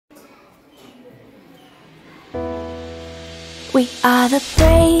We are the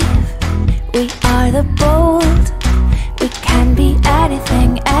brave, we are the bold. We can be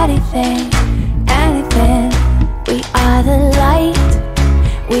anything, anything, anything. We are the light,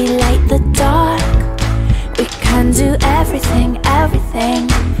 we light the dark. We can do everything, everything,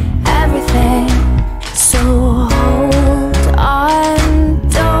 everything. So hold on,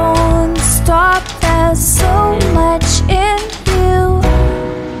 don't stop, there's so much in you.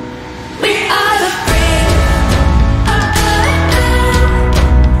 We are the brave,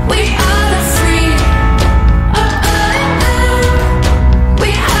 we are the free, we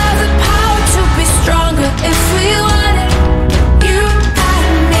have the power to be stronger if we want it. You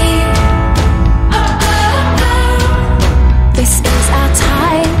and me. This is our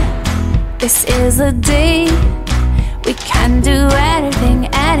time, this is the day. We can do anything,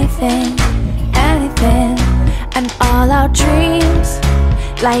 anything, anything. And all our dreams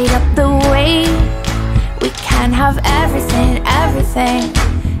light up the way. We can have everything, everything,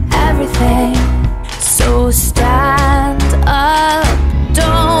 everything. So stand up,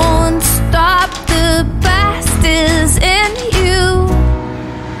 don't stop, the best is in you.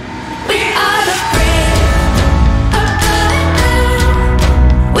 We are the brave,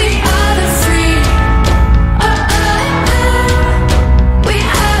 we are the free, we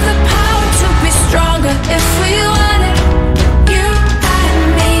have the power to be stronger if we want it. You and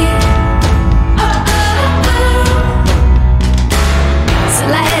me. So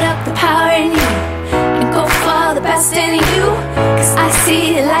light up the power in you and go for the best in you, 'cause I see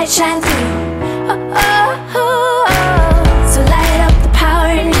the light shine through. So light up the power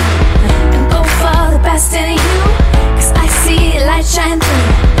in you and go for the best in you, 'cause I see the light shine through.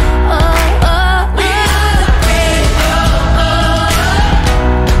 We are the brave,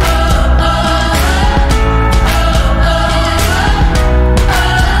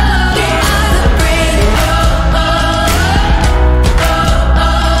 we are the brave, we are the brave.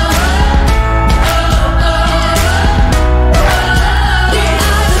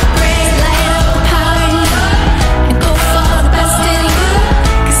 Light up the power in you and go for the best in you,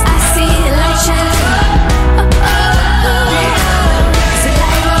 'cause I see the light shine through. So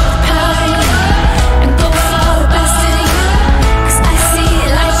light up the power in you and go for the best in you, 'cause I see the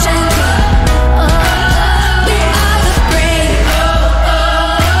light shine through. We are the brave.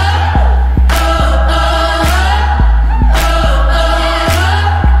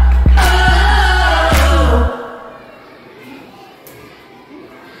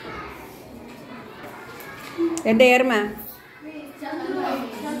 Gede Irma.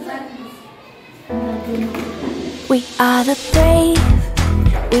 We are the brave,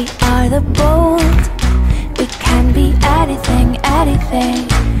 we are the bold. We can be anything, anything,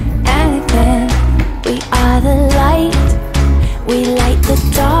 anything. We are the light, we light the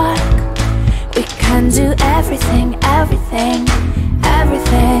dark. We can do everything, everything,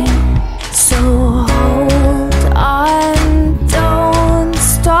 everything. So hold on, don't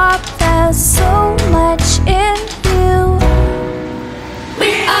stop, there's so much in you.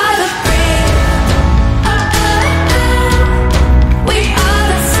 We are the brave, we are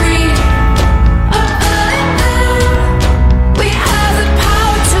the free, we have the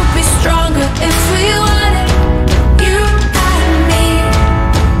power to be stronger if we want it. You and me.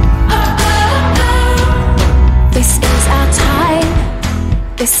 This is our time,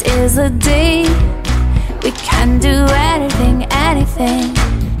 this is the day. We can do anything, anything,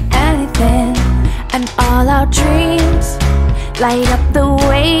 anything. And all our dreams light up the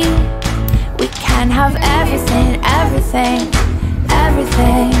way. We can have everything, everything,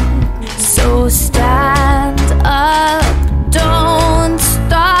 everything. So stand up, don't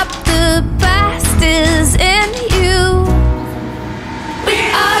stop, the best is in you. We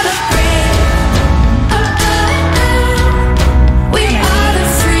are the brave, we are the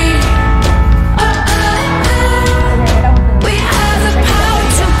free, we have the power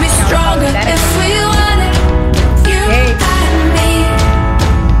to be stronger if we want it. You and me.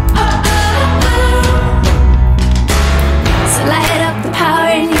 So light up the power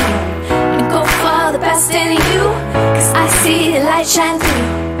in you and go for the best in you, 'cause I see the light shine through.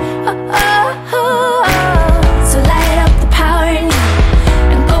 So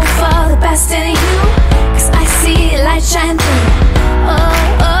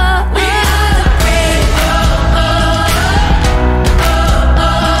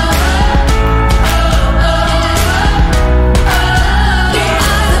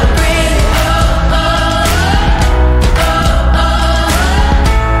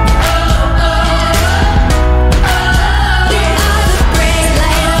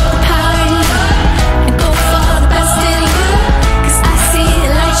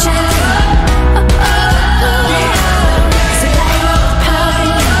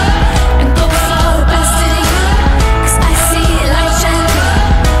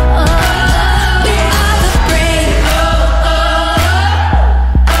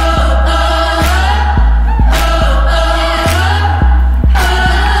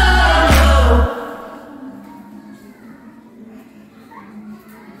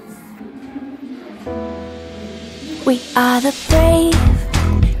are the brave,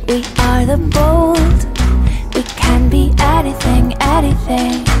 we are the bold. We can be anything,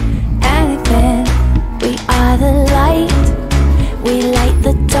 anything, anything. We are the light, we light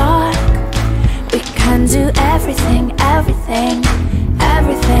the dark. We can do everything, everything,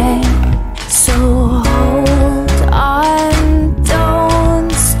 everything. So hold on,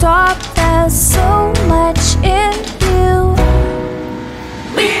 don't stop, there's so much in you.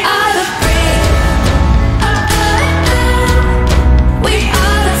 We are the brave, we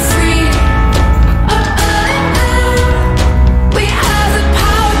are the free, we have the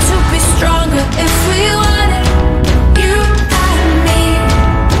power to be stronger if we want it. You and me.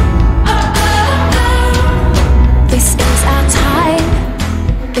 This is our time,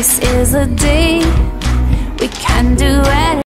 this is the day. We can do